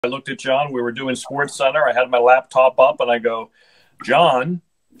I looked at John. We were doing Sports Center. I had my laptop up, and I go, John,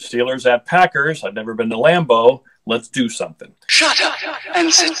 Steelers at Packers. I've never been to Lambeau. Let's do something. Shut up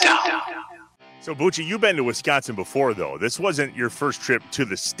and sit down. So, Bucci, you've been to Wisconsin before, though. This wasn't your first trip to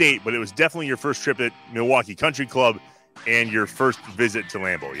the state, but it was definitely your first trip at Milwaukee Country Club and your first visit to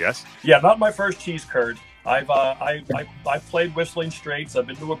Lambeau, yes? Yeah, not my first cheese curd. I've played Whistling Straits. I've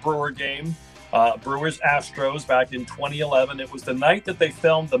been to a Brewer game, Brewers Astros back in 2011. It was the night that they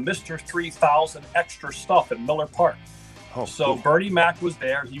filmed the Mr. 3000 extra stuff at Miller Park. Oh, so cool. Bernie Mac was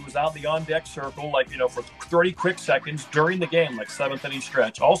there. He was out in the on-deck circle, for 30 quick seconds during the game, like seventh inning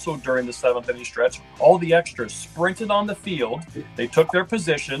stretch. Also during the seventh inning stretch, all the extras sprinted on the field. They took their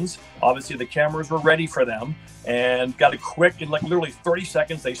positions. Obviously, the cameras were ready for them and got a quick, in literally 30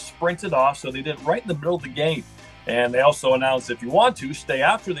 seconds, they sprinted off. So they did it right in the middle of the game. And they also announced, if you want to, stay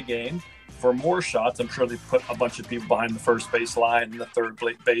after the game for more shots. I'm sure they put a bunch of people behind the first base line and the third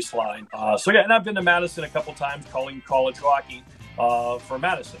base line. So yeah, and I've been to Madison a couple times calling college hockey for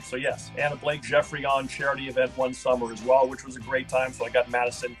Madison. So yes, and a Blake Jeffrey on charity event one summer as well, which was a great time. So I got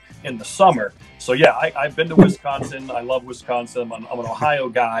Madison in the summer. So yeah, I've been to Wisconsin. I love Wisconsin. I'm an Ohio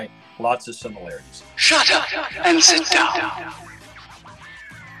guy. Lots of similarities. Shut up and sit down.